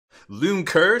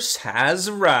Looncurse has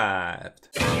arrived.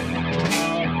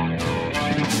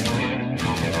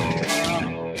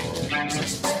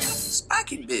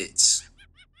 Spiky bits.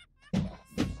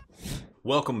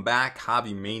 Welcome back,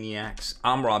 Hobby Maniacs.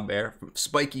 I'm Baer from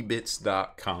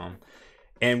SpikyBits.com.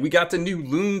 And we got the new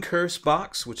Looncurse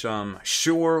box, which I'm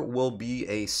sure will be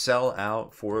a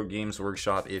sellout for Games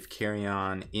Workshop if Carry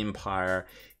On Empire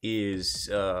is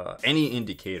any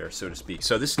indicator, so to speak.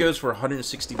 So this goes for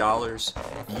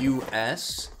 $160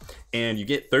 US, and you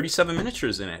get 37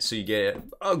 miniatures in it. So you get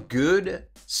a good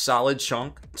solid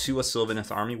chunk to a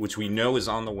Sylvaneth army, which we know is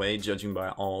on the way, judging by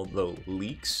all the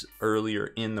leaks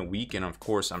earlier in the week. And of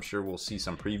course, I'm sure we'll see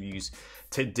some previews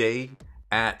today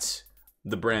at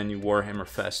the brand new Warhammer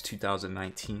Fest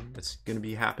 2019 that's going to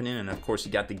be happening. And of course,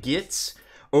 you got the Gitz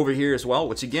over here as well,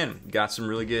 which again got some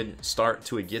really good start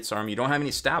to a Gitz army. You don't have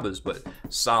any Stabbas, but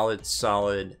solid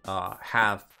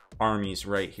half armies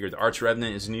right here. The Arch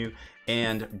Revenant is new,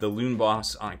 and the Loon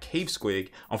Boss on Cave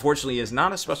Squig, unfortunately, is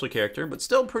not a special character, but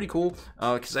still pretty cool,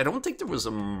 because I don't think there was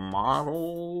a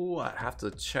model. I have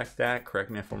to check that, correct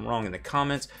me if I'm wrong in the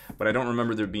comments, but I don't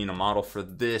remember there being a model for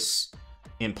this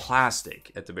in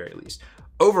plastic at the very least.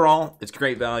 Overall, it's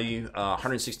great value,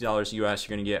 $160 US.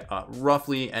 You're gonna get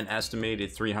roughly an estimated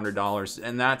 $300,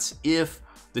 and that's if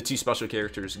the two special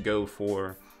characters go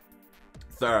for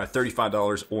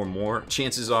 $35 or more.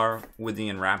 Chances are with the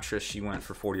Enraptress, she went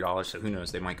for $40, so who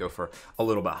knows, they might go for a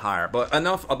little bit higher. But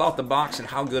enough about the box and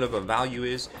how good of a value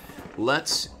is.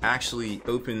 Let's actually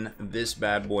open this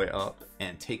bad boy up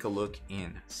and take a look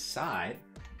inside.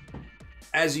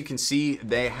 As you can see,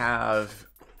 they have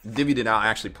divvied it out. I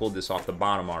actually pulled this off the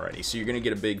bottom already, so you're gonna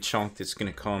get a big chunk that's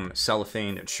gonna come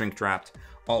cellophane and shrink wrapped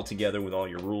all together with all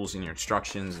your rules and your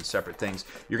instructions and separate things.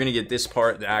 You're gonna get this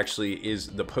part that actually is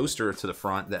the poster to the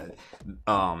front that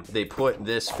they put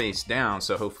this face down,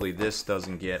 so hopefully this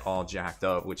doesn't get all jacked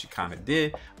up, which it kind of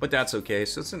did, but that's okay.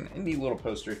 So it's a neat little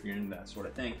poster if you're into that sort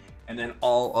of thing. And then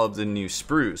all of the new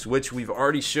sprues, which we've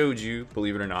already showed you,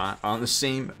 believe it or not, on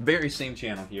the very same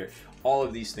channel here, all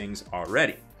of these things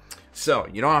already. So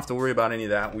you don't have to worry about any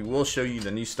of that. We will show you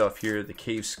the new stuff here, the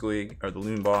Cave Squig, or the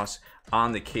Loon Boss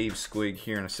on the Cave Squig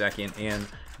here in a second, and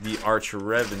the Arch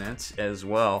Revenant as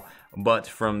well. But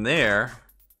from there,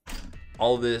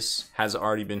 all this has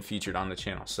already been featured on the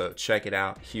channel. So check it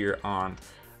out here on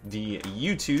the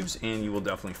YouTubes, and you will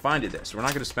definitely find it there. So we're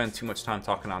not going to spend too much time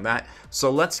talking on that.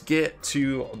 So let's get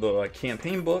to the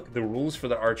campaign book, the rules for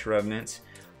the Arch Revenant.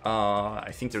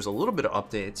 I think there's a little bit of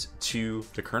updates to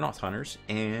the Kurnoth Hunters,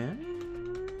 and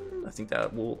I think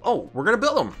that will, we're gonna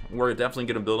build them. We're definitely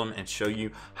gonna build them and show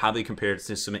you how they compare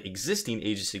to some existing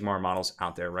Age of Sigmar models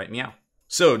out there right now.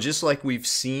 So just like we've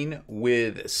seen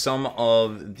with some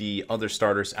of the other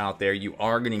starters out there, you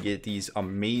are gonna get these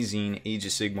amazing Age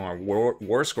of Sigmar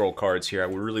War Scroll cards here. I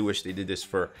would really wish they did this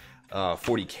for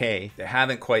 40K. They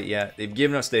haven't quite yet. They've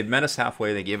met us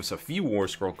halfway. They gave us a few War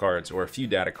Scroll cards or a few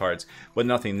data cards, but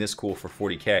nothing this cool for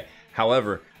 40K.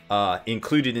 However,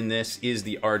 included in this is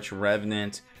the Arch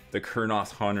Revenant, the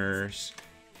Kurnoth Hunters,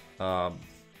 I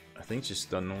think just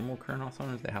the normal Kurnoth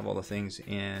Hunters. They have all the things,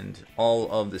 and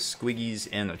all of the Squiggies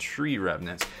and the Tree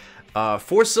Revenants.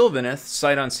 For Sylvaneth,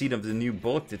 sight on seat of the new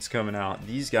book that's coming out,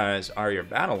 these guys are your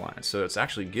battle lines. So it's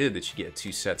actually good that you get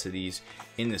two sets of these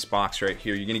in this box right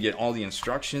here. You're going to get all the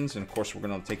instructions, and of course we're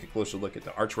going to take a closer look at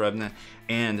the Arch Revenant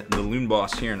and the Loon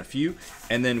Boss here in a few.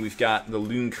 And then we've got the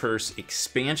Looncurse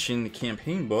expansion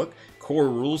campaign book, core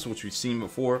rules, which we've seen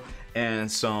before,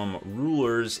 and some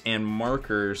rulers and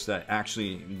markers that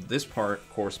actually, this part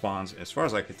corresponds, as far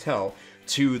as I could tell,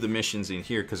 to the missions in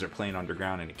here, because they're playing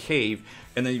underground in a cave.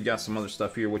 And then you've got some other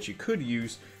stuff here which you could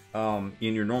use in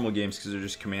your normal games, because they're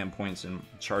just command points and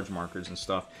charge markers and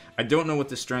stuff. I don't know what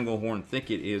the Stranglehorn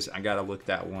Thicket is. I gotta look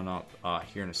that one up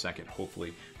here in a second,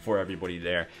 hopefully, for everybody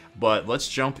there. But let's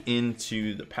jump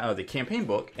into the campaign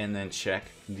book and then check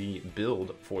the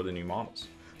build for the new models.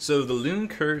 So the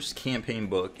Looncurse campaign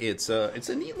book, it's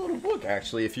a neat little book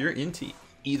actually if you're into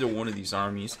either one of these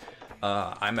armies.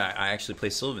 I actually play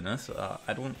Sylvaneth.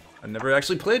 I've never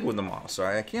actually played with the model, so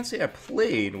I can't say I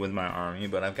played with my army,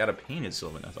 but I've got a painted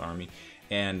Sylvaneth army,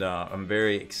 and I'm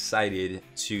very excited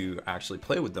to actually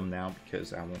play with them now,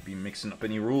 because I won't be mixing up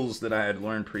any rules that I had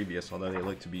learned previous, although they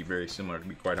look to be very similar, to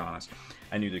be quite honest.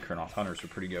 I knew the Kurnoth Hunters were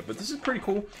pretty good, but this is pretty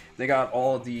cool. They got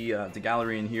all the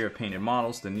gallery in here of painted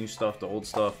models, the new stuff, the old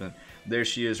stuff, and there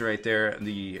she is right there,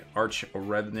 the Arch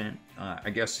Revenant. I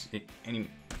guess any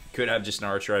could have just an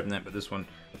Arch Revenant, but this one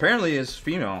apparently is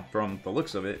female from the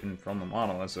looks of it and from the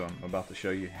model, as I'm about to show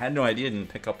you. Had no idea, didn't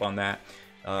pick up on that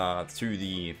through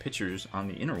the pictures on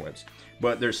the interwebs.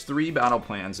 But there's 3 battle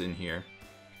plans in here.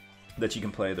 that you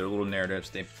can play. They're little narratives.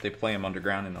 They play them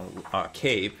underground in a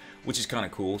cave, which is kind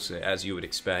of cool, so, as you would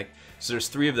expect. So there's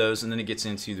 3 of those, and then it gets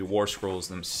into the War Scrolls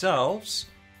themselves.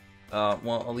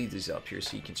 Well, I'll leave these up here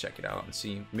so you can check it out and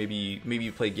see. Maybe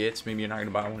you play Gitz. Maybe you're not going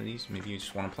to buy one of these. Maybe you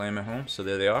just want to play them at home. So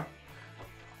there they are.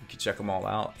 You can check them all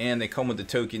out. And they come with the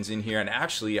tokens in here. And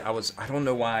actually, I don't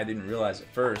know why I didn't realize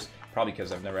at first. Probably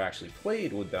because I've never actually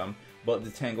played with them. But the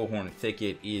Tanglehorn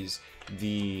Thicket is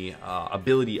the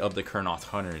ability of the Kurnoth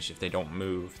Hunters. If they don't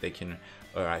move, they can,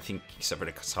 or I think except for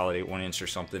the Consolidate 1 inch or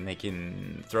something, they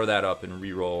can throw that up and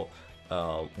reroll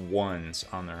 1s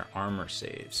on their armor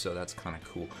saves, so that's kind of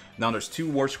cool. Now there's 2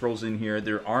 War Scrolls in here.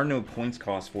 There are no points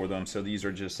cost for them, so these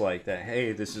are just like that,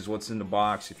 hey, this is what's in the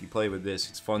box. If you play with this,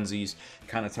 it's funsies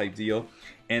kind of type deal.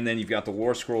 And then you've got the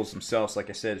War Scrolls themselves. Like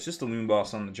I said, it's just a loon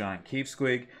boss on the giant cave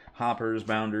squig, hoppers,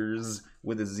 bounders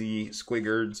with a Z,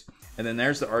 squiggards. And then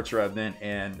there's the Archer Revenant,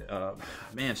 and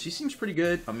man, she seems pretty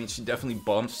good. I mean, she definitely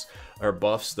buffs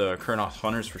the Kurnoth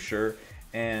Hunters for sure.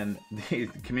 And the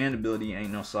command ability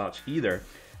ain't no slouch either.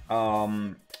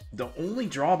 The only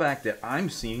drawback that I'm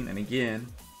seeing, and again,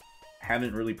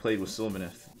 haven't really played with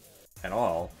Sylvaneth at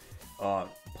all.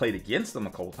 Played against them a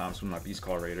couple times with my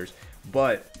Beastclaw Raiders,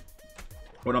 but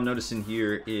what I'm noticing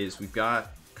here is we've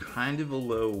got kind of a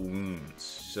low wounds,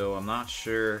 so I'm not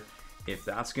sure if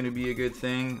that's going to be a good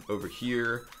thing over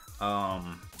here,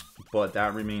 but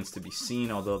that remains to be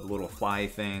seen, although the little fly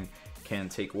thing can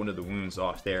take one of the wounds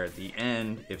off there at the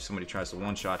end if somebody tries to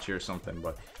one-shot you or something,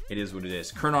 but it is what it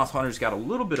is. Kurnoth Hunters got a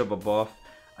little bit of a buff.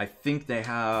 I think they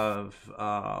have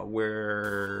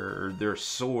where their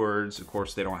swords, of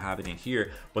course they don't have it in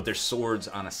here, but their swords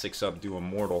on a 6-up do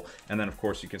immortal. And then of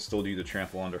course you can still do the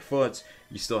trample underfoot.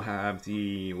 You still have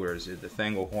the, where is it, the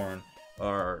Tanglehorn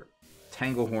or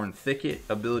Tanglehorn Thicket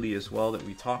ability as well that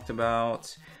we talked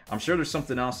about. I'm sure there's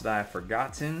something else that I've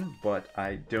forgotten, but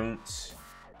I don't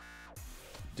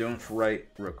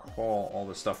recall all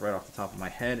the stuff right off the top of my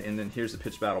head. And then here's the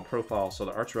pitch battle profile. So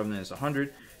the Archer Revenant is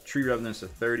 100, Tree Revenant is a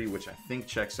 30, which I think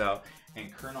checks out,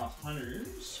 and Kurnoth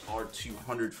Hunters are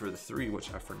 200 for the 3,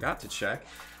 which I forgot to check.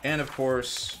 And of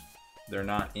course, they're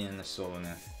not in the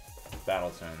Sylvaneth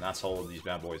battle tone. That's how old these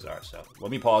bad boys are. So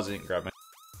let me pause it and grab my.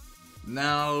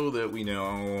 Now that we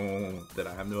know that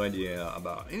I have no idea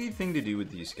about anything to do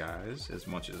with these guys, as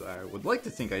much as I would like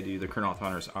to think I do, the Kurnoth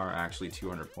Hunters are actually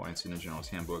 200 points in the General's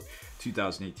Handbook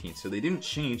 2018. So they didn't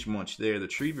change much there. The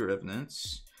Tree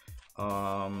Revenants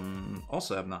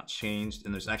also have not changed,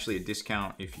 and there's actually a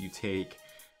discount if you take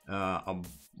a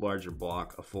larger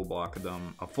block, a full block of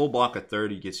them. A full block of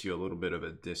 30 gets you a little bit of a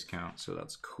discount, so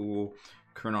that's cool.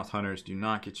 Kurnoth Hunters do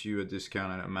not get you a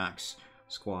discount at a max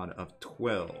squad of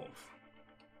 12.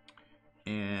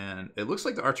 And it looks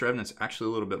like the Archer Revenant's actually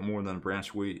a little bit more than a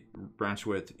Branch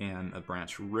Width and a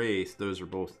Branch Wraith. Those are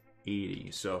both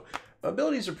 80. So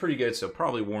abilities are pretty good, so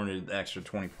probably warranted the extra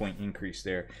 20-point increase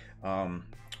there.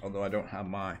 Although I don't have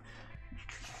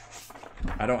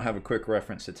a quick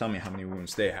reference to tell me how many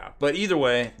wounds they have. But either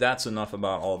way, that's enough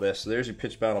about all this. So there's your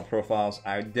pitch battle profiles.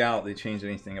 I doubt they changed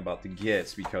anything about the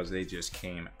Gitz because they just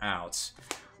came out.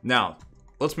 Now,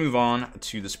 let's move on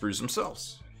to the sprues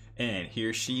themselves. And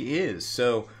here she is.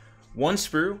 So, 1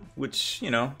 sprue, which,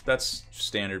 you know, that's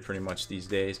standard pretty much these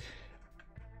days.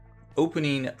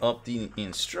 Opening up the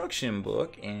instruction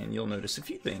book, and you'll notice a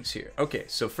few things here. Okay,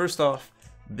 so first off,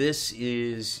 this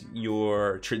is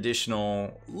your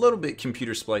traditional, little bit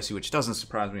computer splicey, which doesn't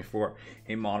surprise me for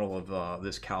a model of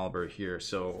this caliber here.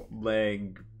 So,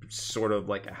 leg, sort of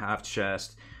like a half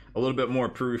chest, a little bit more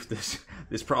proof.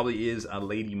 This probably is a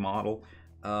lady model.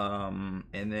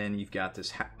 And then you've got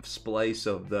this half splice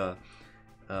of the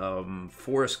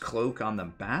forest cloak on the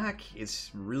back. It's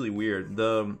really weird.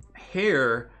 The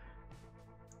hair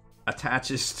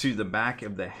attaches to the back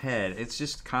of the head. It's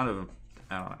just kind of,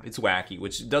 I don't know, it's wacky,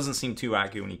 which doesn't seem too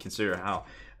wacky when you consider how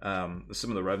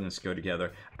some of the Revenants go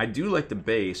together. I do like the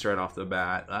base right off the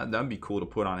bat. That'd be cool to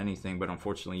put on anything, but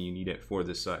unfortunately you need it for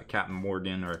this Captain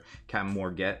Morgan or Captain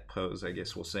Morget pose, I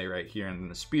guess we'll say right here. And then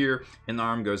the spear and the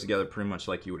arm goes together pretty much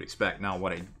like you would expect. Now,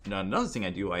 another thing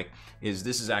I do like is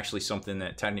this is actually something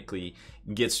that technically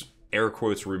gets air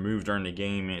quotes removed during the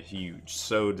game if you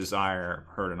so desire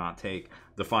her to not take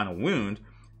the final wound,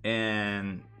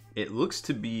 and it looks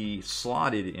to be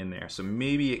slotted in there, so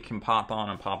maybe it can pop on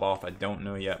and pop off. I don't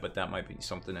know yet, but that might be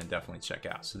something to definitely check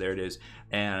out. So there it is,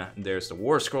 and there's the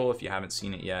War Scroll if you haven't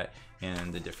seen it yet,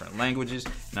 and the different languages.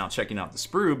 Now, checking out the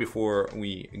sprue before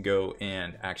we go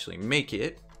and actually make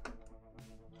it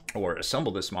or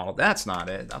assemble this model. That's not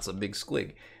it. That's a big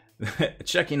squig.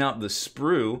 Checking out the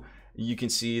sprue, you can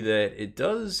see that it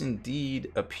does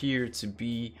indeed appear to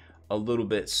be a little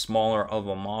bit smaller of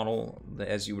a model,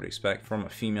 as you would expect from a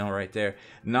female right there.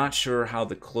 Not sure how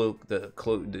the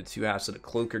two halves of the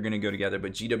cloak are going to go together,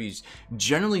 but GW's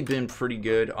generally been pretty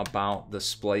good about the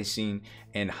splicing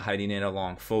and hiding it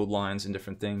along fold lines and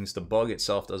different things. The bug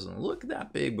itself doesn't look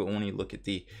that big, but when you look at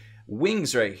the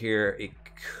wings right here, it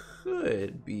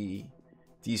could be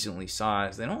decently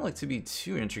sized. They don't like to be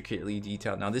too intricately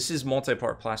detailed. Now, this is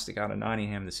multi-part plastic out of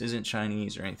Nottingham. This isn't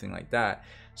Chinese or anything like that.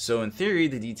 So in theory,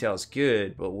 the detail is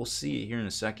good, but we'll see here in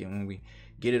a second when we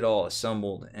get it all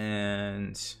assembled.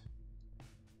 And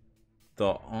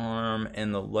the arm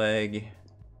and the leg,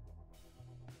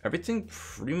 everything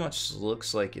pretty much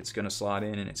looks like it's going to slot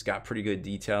in, and it's got pretty good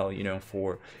detail, you know,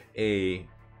 for a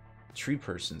tree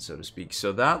person, so to speak.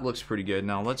 So that looks pretty good.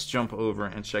 Now let's jump over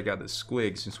and check out the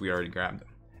squig since we already grabbed them.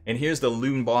 And here's the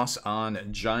Loon Boss on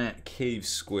Giant Cave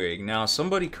Squig. Now,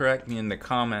 somebody correct me in the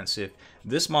comments if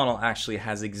this model actually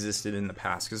has existed in the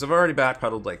past, because I've already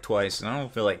backpedaled like twice, and I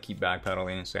don't feel like keep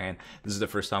backpedaling and saying this is the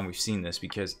first time we've seen this,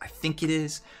 because I think it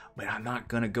is, but I'm not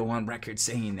going to go on record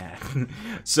saying that.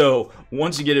 So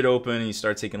once you get it open and you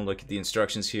start taking a look at the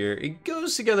instructions here, it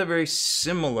goes together very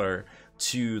similar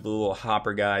to the little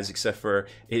hopper guys, except for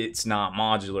it's not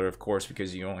modular, of course,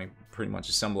 because you only pretty much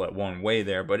assemble it one way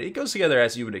there, but it goes together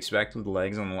as you would expect with the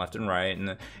legs on the left and right, and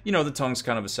the, you know, the tongue's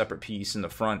kind of a separate piece, and the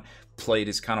front plate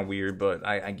is kind of weird, but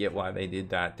I get why they did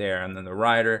that there. And then the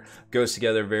rider goes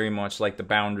together very much like the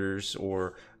bounders,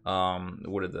 or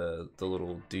what are the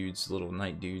little dudes, little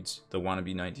knight dudes, the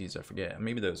wannabe knight dudes, I forget,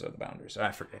 maybe those are the bounders,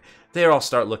 I forget. They all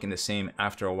start looking the same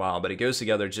after a while, but it goes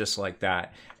together just like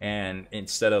that. And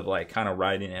instead of like kind of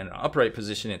riding in an upright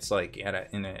position, it's like in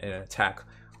an attack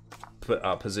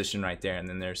position right there, and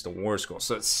then there's the war skull.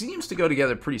 So it seems to go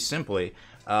together pretty simply,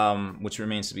 which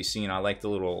remains to be seen. I like the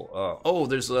little oh,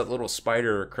 there's that little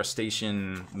spider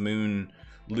crustacean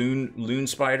loon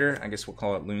spider. I guess we'll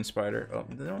call it loon spider. Oh,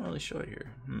 they don't really show it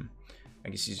here. I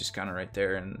guess he's just kind of right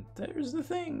there, and there's the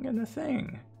thing and the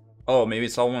thing. Oh, maybe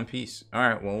it's all one piece. All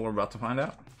right, well, we're about to find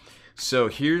out. So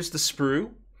here's the sprue,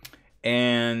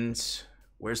 and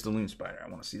where's the loon spider? I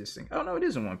want to see this thing. Oh, no, it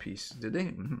is in one piece. Did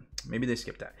they? Maybe they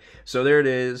skipped that. So there it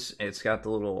is. It's got the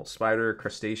little spider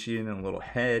crustacean and a little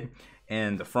head,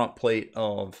 and the front plate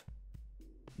of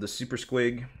the super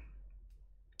squig.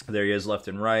 There he is, left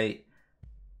and right.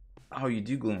 Oh, you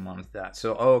do glue them onto that.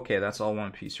 So, oh, okay, that's all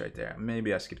one piece right there.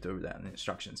 Maybe I skipped over that in the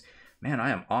instructions. Man,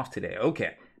 I am off today.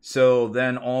 Okay. So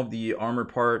then all the armor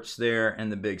parts there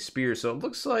and the big spear. So it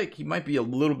looks like he might be a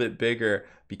little bit bigger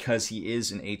because he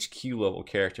is an HQ level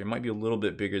character. It might be a little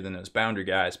bit bigger than those bounder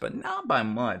guys, but not by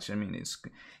much. I mean, it's,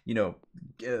 you know,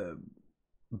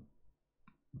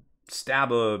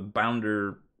 stab a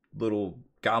bounder little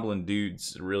goblin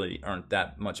dudes really aren't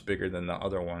that much bigger than the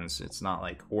other ones. It's not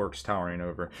like orcs towering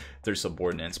over their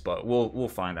subordinates, but we'll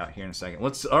find out here in a second.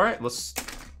 Let's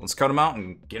cut them out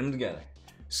and get them together.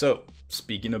 So,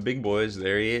 speaking of big boys,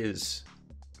 there he is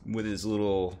with his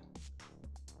little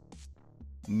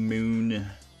moon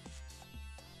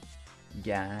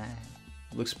guy.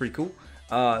 Looks pretty cool.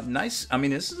 Nice. I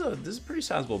mean, this is a pretty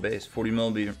sizable base,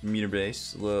 40mm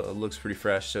base. Looks pretty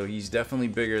fresh. So he's definitely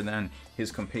bigger than his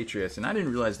compatriots. And I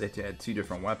didn't realize they had two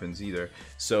different weapons either.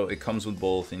 So it comes with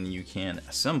both, and you can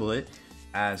assemble it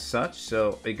as such.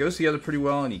 So it goes together pretty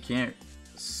well, and you can't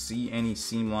see any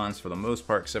seam lines for the most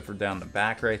part, except for down the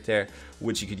back right there,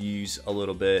 which you could use a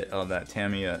little bit of that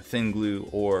Tamiya thin glue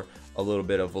or a little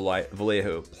bit of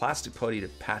Vallejo plastic putty to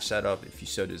patch that up if you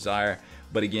so desire.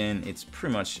 But again, it's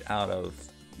pretty much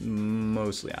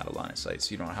mostly out of line of sight,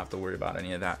 so you don't have to worry about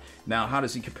any of that. Now, how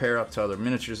does he compare up to other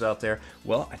miniatures out there?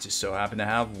 Well, I just so happen to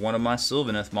have one of my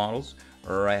Sylvaneth models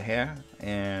right here,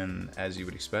 and as you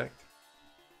would expect,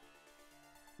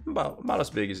 about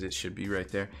as big as it should be right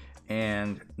there.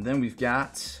 And then we've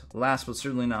got, last but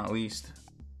certainly not least,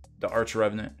 the Arch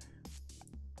Revenant.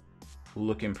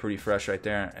 Looking pretty fresh right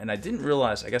there. And I didn't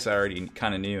realize, I guess I already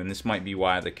kind of knew, and this might be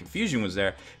why the confusion was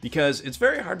there, because it's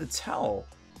very hard to tell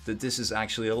that this is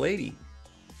actually a lady.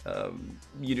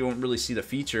 You don't really see the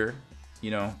feature,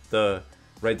 you know,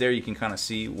 right there you can kind of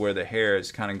see where the hair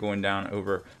is kind of going down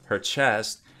over her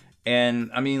chest.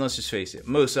 And I mean, let's just face it,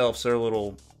 most elves are a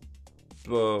little,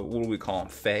 what do we call them,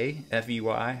 fey,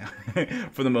 F-E-Y,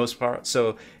 for the most part.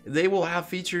 So they will have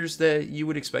features that you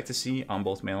would expect to see on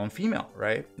both male and female,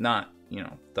 right? Not, you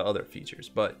know, the other features,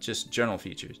 but just general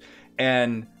features.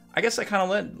 And I guess that kind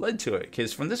of led to it,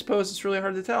 because from this pose, it's really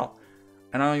hard to tell.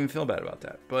 And I don't even feel bad about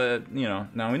that. But, you know,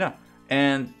 now we know.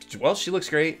 And, well, she looks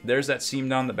great. There's that seam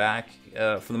down the back.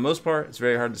 For the most part, it's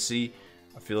very hard to see.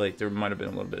 feel like there might have been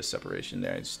a little bit of separation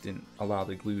there. I just didn't allow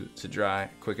the glue to dry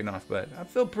quick enough, but I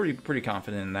feel pretty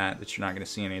confident in that you're not going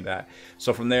to see any of that.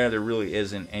 So from there really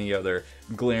isn't any other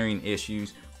glaring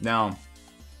issues. Now,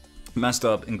 messed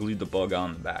up and glued the bug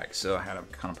on the back, so I had to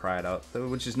kind of pry it out,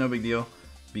 which is no big deal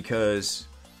because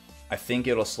I think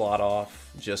it'll slot off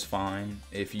just fine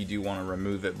if you do want to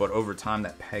remove it, but over time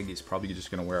that peg is probably just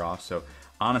going to wear off. So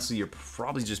honestly, you're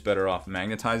probably just better off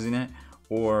magnetizing it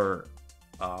or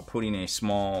putting a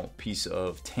small piece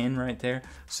of tin right there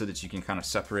so that you can kind of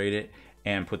separate it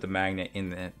and put the magnet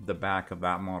in the back of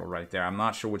that model right there. I'm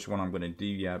not sure which one I'm going to do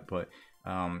yet, but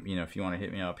you know, if you want to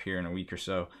hit me up here in a week or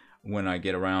so when I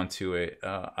get around to it,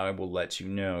 I will let you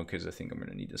know, because I think I'm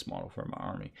going to need this model for my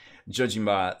army, judging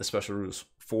by the special rules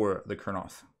for the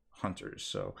Kurnoth Hunters.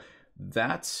 So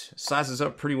that sizes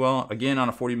up pretty well. Again, on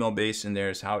a 40 mil base, and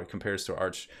there's how it compares to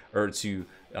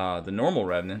the normal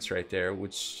Revenants right there,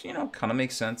 which, you know, kind of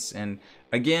makes sense. And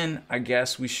again, I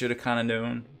guess we should have kind of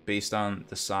known based on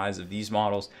the size of these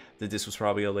models that this was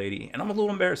probably a lady, and I'm a little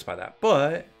embarrassed by that,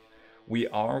 but we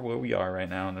are where we are right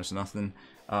now, and there's nothing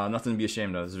to be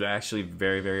ashamed of. It's actually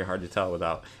very hard to tell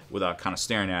without kind of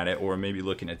staring at it, or maybe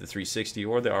looking at the 360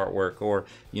 or the artwork, or,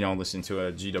 you know, listening to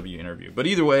a GW interview. But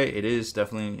either way, it is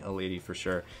definitely a lady for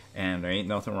sure, and there ain't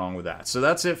nothing wrong with that. So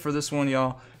that's it for this one,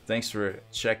 y'all. Thanks for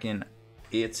checking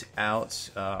it out.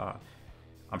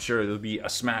 I'm sure it'll be a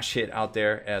smash hit out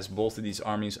there, as both of these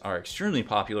armies are extremely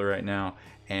popular right now,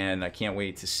 and I can't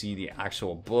wait to see the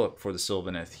actual book for the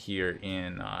Sylvaneth here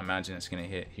in, I imagine it's going to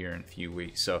hit here in a few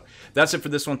weeks. So that's it for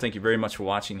this one. Thank you very much for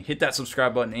watching. Hit that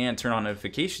subscribe button and turn on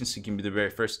notifications so you can be the very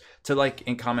first to like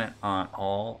and comment on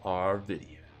all our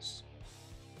videos.